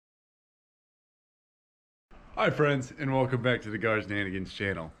Hi friends, and welcome back to the Garza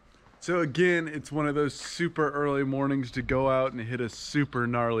channel. So again, it's one of those super early mornings to go out and hit a super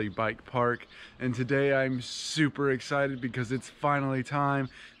gnarly bike park. And today I'm super excited because it's finally time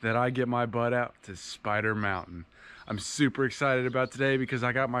that I get my butt out to Spider Mountain. I'm super excited about today because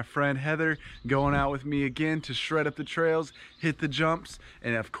I got my friend Heather going out with me again to shred up the trails, hit the jumps,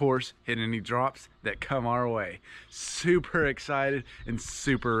 and of course, hit any drops that come our way. Super excited and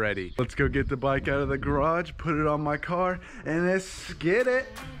super ready. Let's go get the bike out of the garage, put it on my car, and let's get it.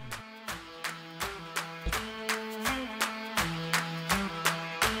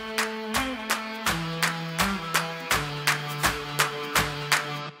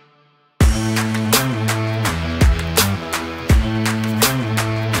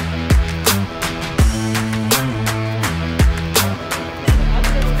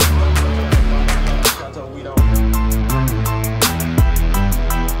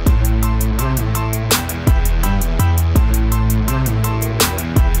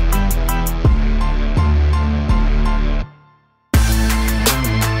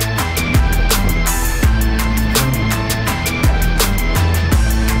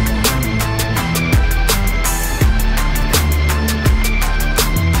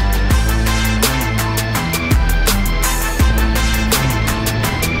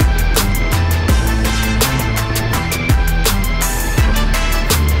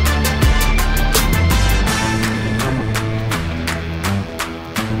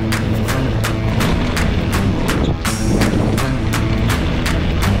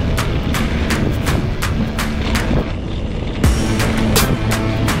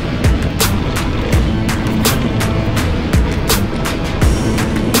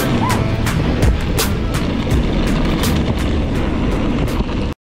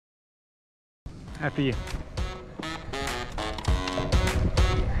 After you.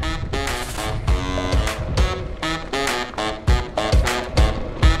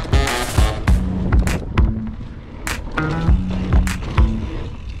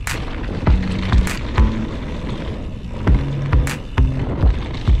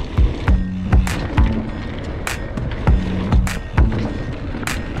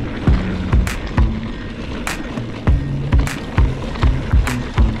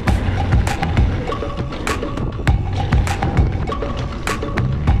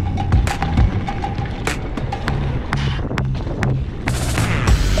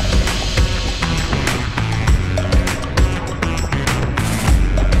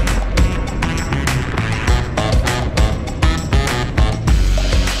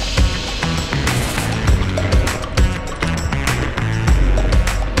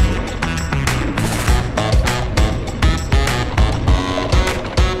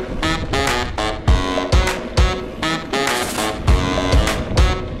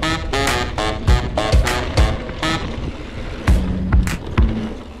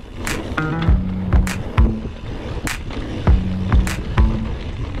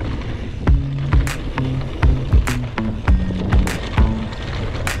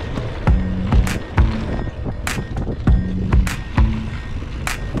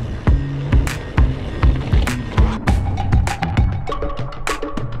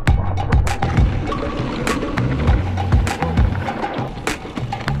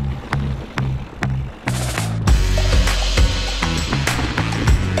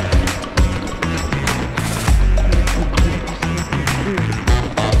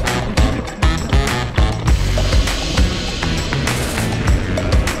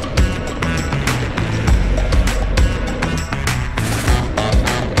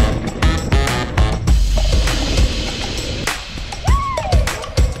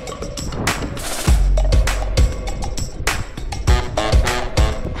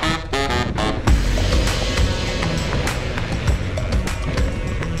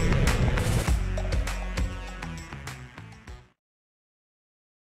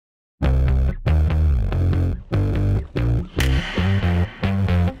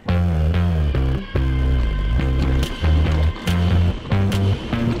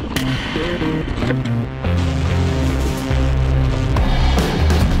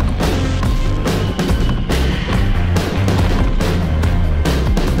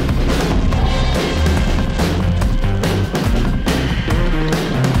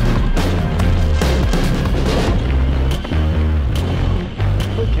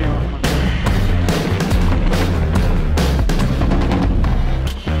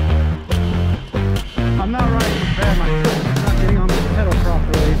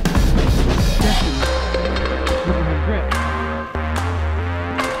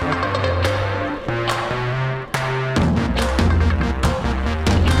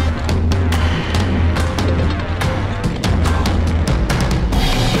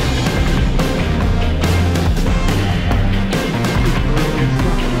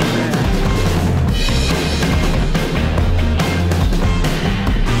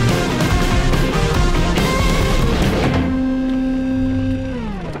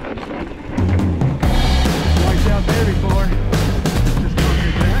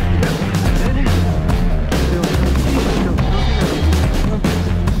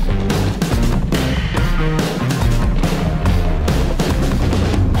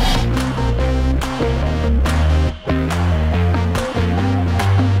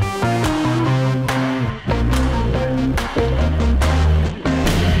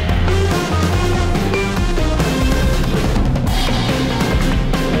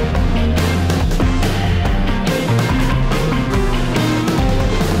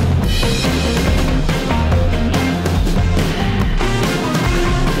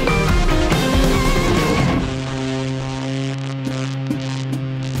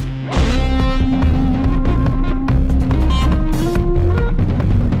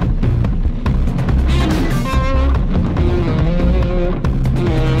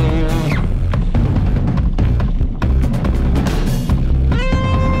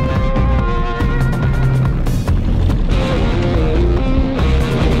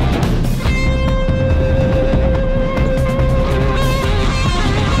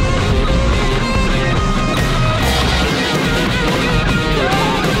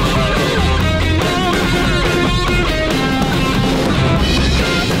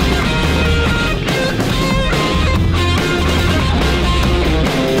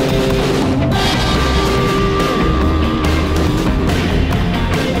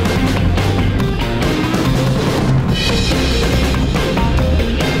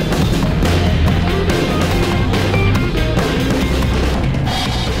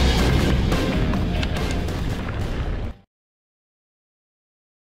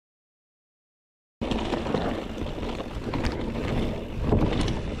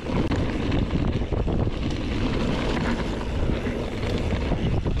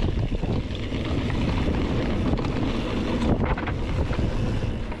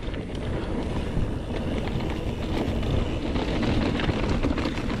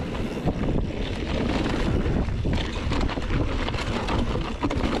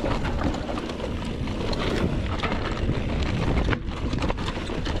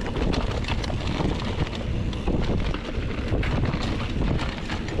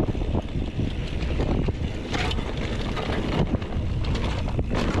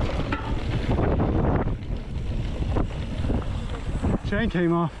 Chain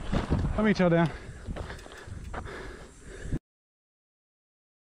came off. I'll meet y'all down.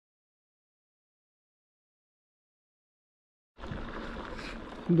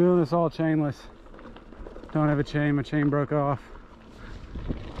 I'm doing this all chainless. Don't have a chain, my chain broke off.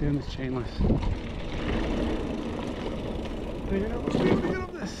 Doing this chainless. Figuring out what to be able to get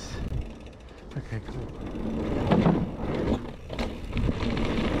up this. Okay, cool.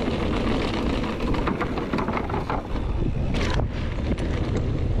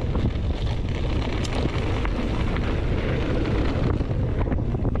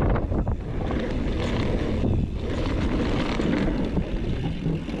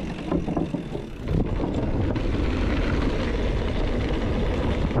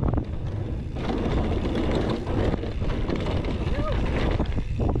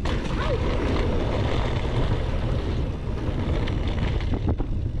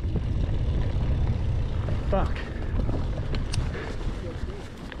 Fuck.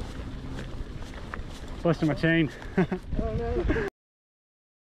 Busted my chain. Oh no.